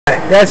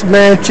That's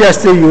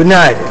Manchester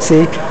United,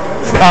 see?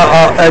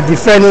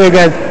 Defending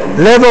against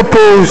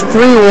Liverpool's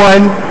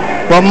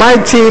 3-1, but my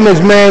team is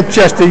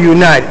Manchester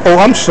United. Oh,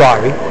 I'm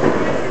sorry.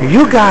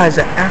 You guys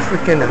are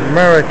African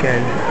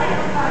American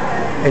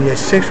in the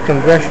 6th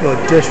Congressional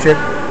District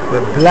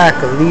with black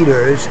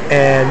leaders,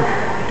 and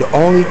the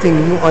only thing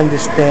you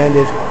understand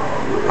is,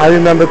 I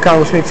remember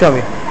Congressman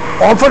telling me,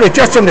 oh, I'm for the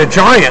just in the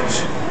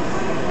Giants.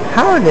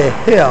 How in the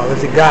hell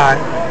is a guy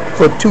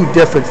for 2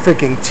 different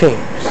freaking teams?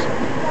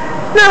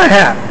 Not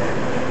happening.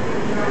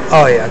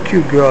 Oh yeah,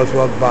 cute girls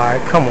walk by.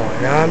 Come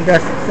on, now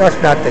that's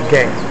not the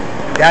game.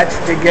 That's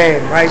the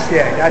game right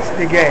there. That's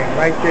the game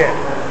right there.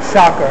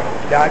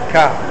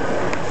 Soccer.com.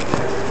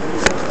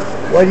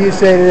 What do you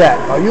say to that?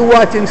 Are you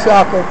watching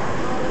soccer?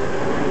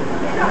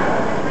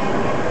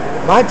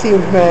 My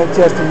team's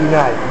Manchester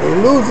United.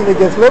 They're losing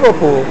against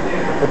Liverpool,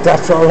 but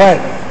that's all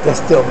right.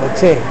 That's still my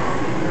team.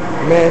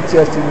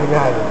 Manchester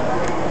United.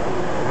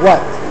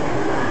 What?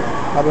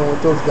 I've been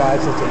with those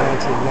guys since the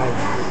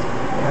 1990s.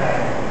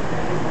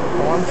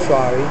 Oh, I'm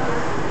sorry.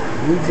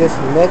 You just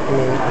met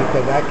me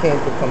because I came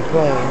to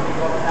complain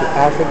to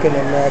African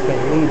American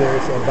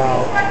leaders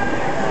about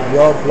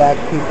your black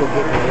people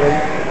getting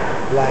raped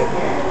like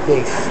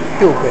they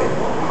stupid.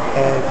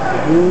 And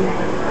you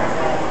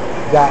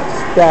got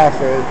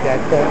staffers that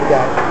think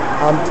that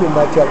I'm too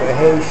much of a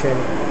Haitian,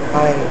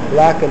 I ain't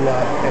black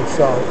enough, and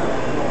so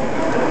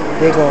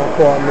they're going to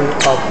call me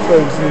a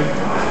crazy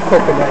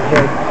coconut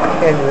head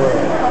N-word,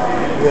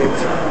 which,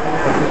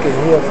 if you can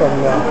hear from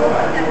the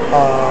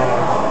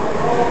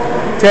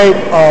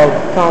tape of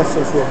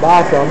Constance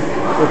Robotham,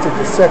 which is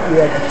the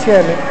secretary of the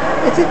chairman,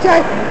 it's a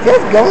giant,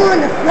 just go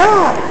on the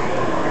floor.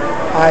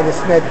 Ida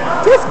Smith,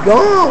 just go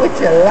on with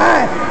your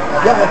life.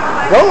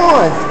 Go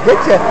on,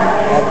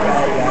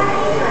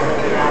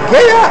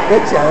 get up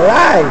with your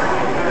life.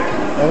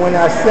 And when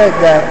I said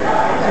that,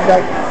 she's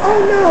like, oh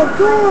no,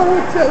 go on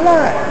with your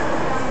life.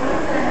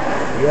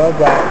 Y'all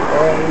got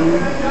all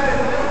these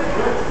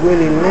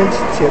Willie Lynch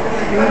chip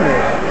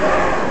females.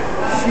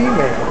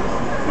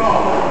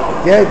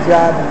 Their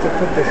job is to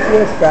put the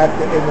fear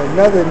factor in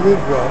another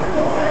Negro.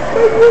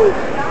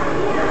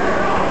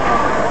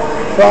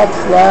 Fox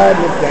Slide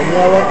with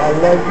Daniela, I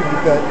love you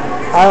because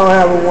I don't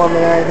have a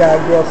woman, I ain't got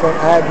a girlfriend.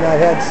 I have not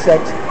had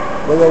sex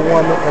with a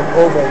woman in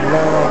over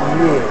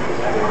 9 years.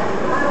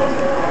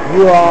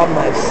 You are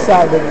my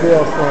solid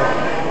girlfriend,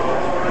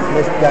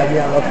 Miss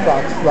Daniela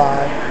Fox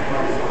Slide.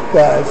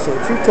 So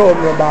she told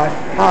me about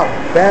how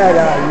bad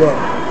I look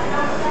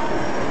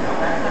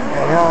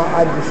and how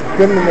I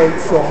discriminate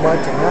so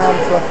much and how I'm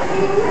so,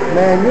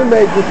 man, you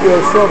made me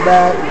feel so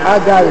bad, I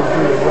gotta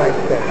do the right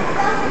thing.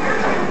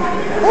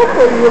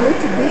 Hopefully you'll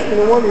introduce me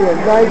to one of your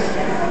nice,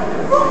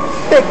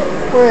 thick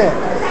friends.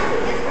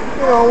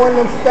 You know, one of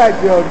them fat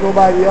girls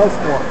nobody else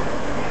wants.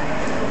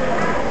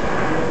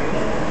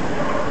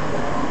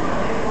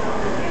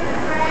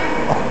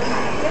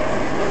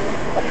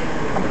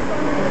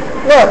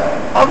 Look,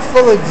 I'm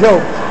full of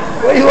jokes.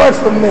 What do you want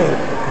from me?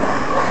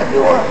 What do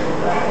you want?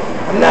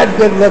 I'm not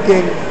good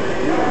looking.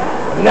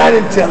 I'm not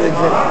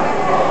intelligent.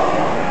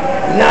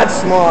 I'm not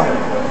smart.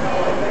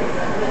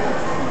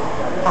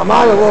 I'm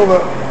out of over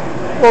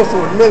close to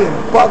 $1 million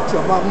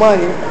of my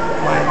money,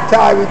 my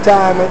entire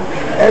retirement,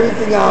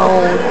 everything I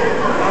own.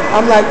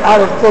 I'm like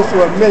out of close to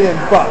 $1 million.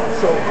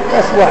 So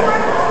guess what?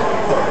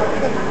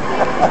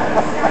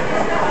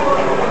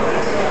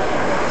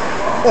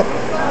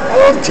 I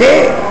don't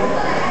care.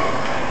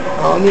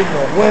 I don't need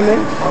no women,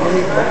 I don't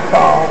need no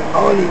car, I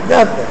don't need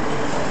nothing.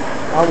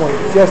 I want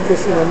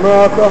justice in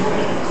America,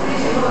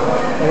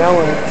 and I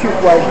want a cute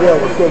white girl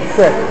with good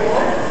credit.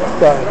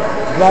 Because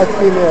black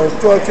females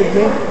tortured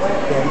me,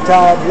 the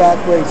entire black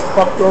race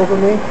fucked over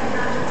me.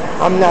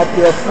 I'm not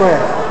their friend.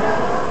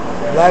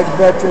 Black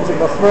veterans are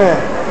my friend.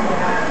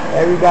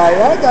 Everybody,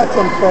 I got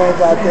some friends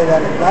out there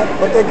that are black,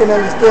 but they can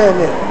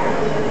understand it.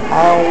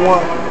 I don't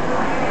want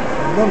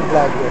them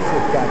black girls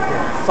with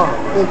goddamn fun.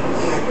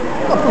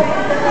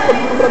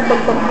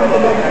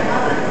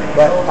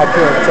 But I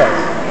can't touch.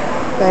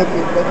 Thank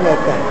you, but no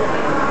thank you.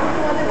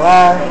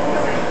 Why?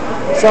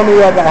 Some of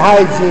y'all got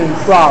hygiene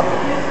problems.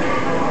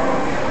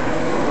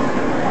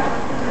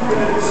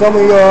 Some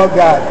of y'all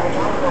got,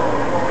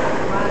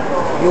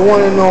 you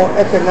want to know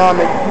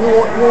economic,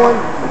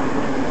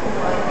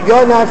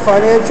 you're not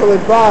financial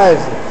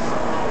advisors.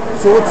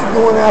 So what you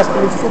doing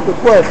asking me stupid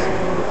questions?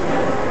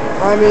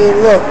 I mean,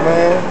 look,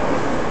 man,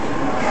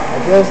 I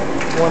just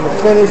want to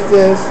finish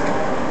this,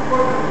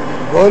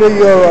 go to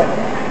Europe,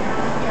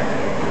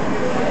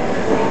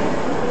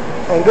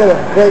 and get a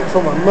break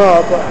from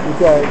America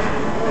because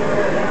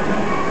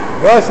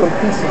there are some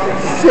pieces of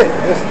shit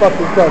in this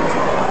fucking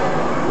country.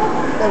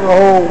 There's a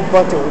whole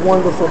bunch of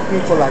wonderful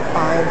people like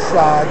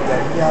Ironside,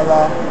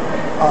 Daniela,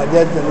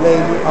 there's the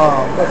lady,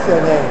 what's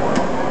her name?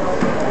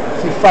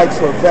 She fights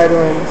for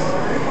veterans.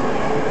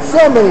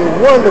 So many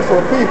wonderful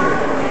people.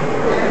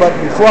 But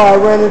before I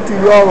ran into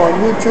y'all on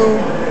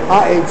YouTube,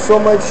 I ate so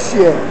much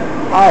shit.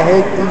 I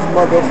hate these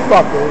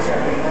motherfuckers,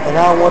 and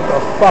I want the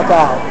fuck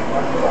out.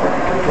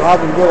 So I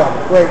can get a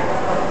break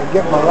and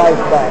get my life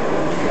back.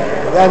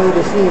 I need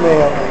a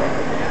female.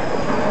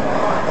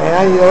 And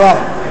I need a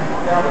life.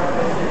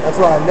 That's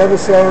why I never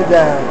settled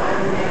down.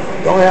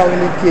 Don't have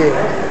any kids.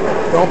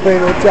 Don't pay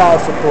no child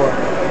support.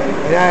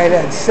 And I ain't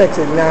had sex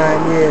in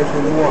 9 years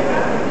with a woman.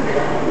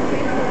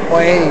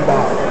 Or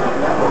anybody.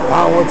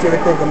 I don't want you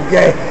to think I'm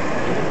gay.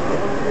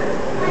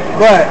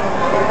 But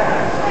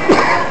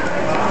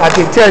I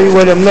can tell you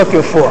what I'm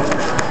looking for.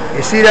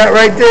 You see that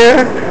right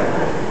there?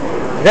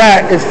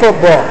 That is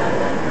football.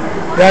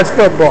 That's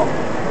football.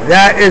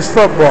 That is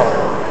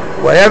football.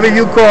 Whatever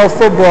you call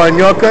football in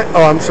your country,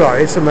 oh, I'm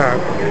sorry, it's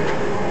America.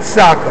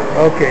 Soccer.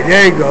 Okay,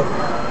 there you go.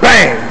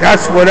 Bang!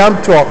 That's what I'm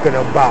talking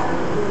about.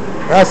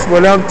 That's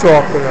what I'm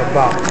talking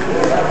about.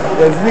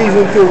 There's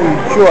reason to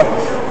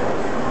rejoice.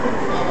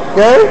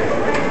 Okay?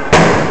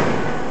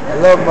 I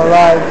love my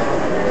life.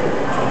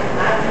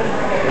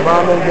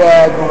 Mom and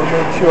Dad gonna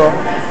make sure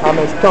I'm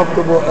as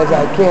comfortable as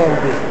I can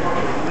be.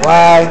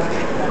 Why?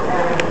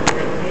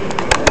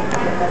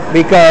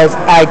 Because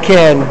I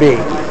can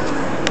be.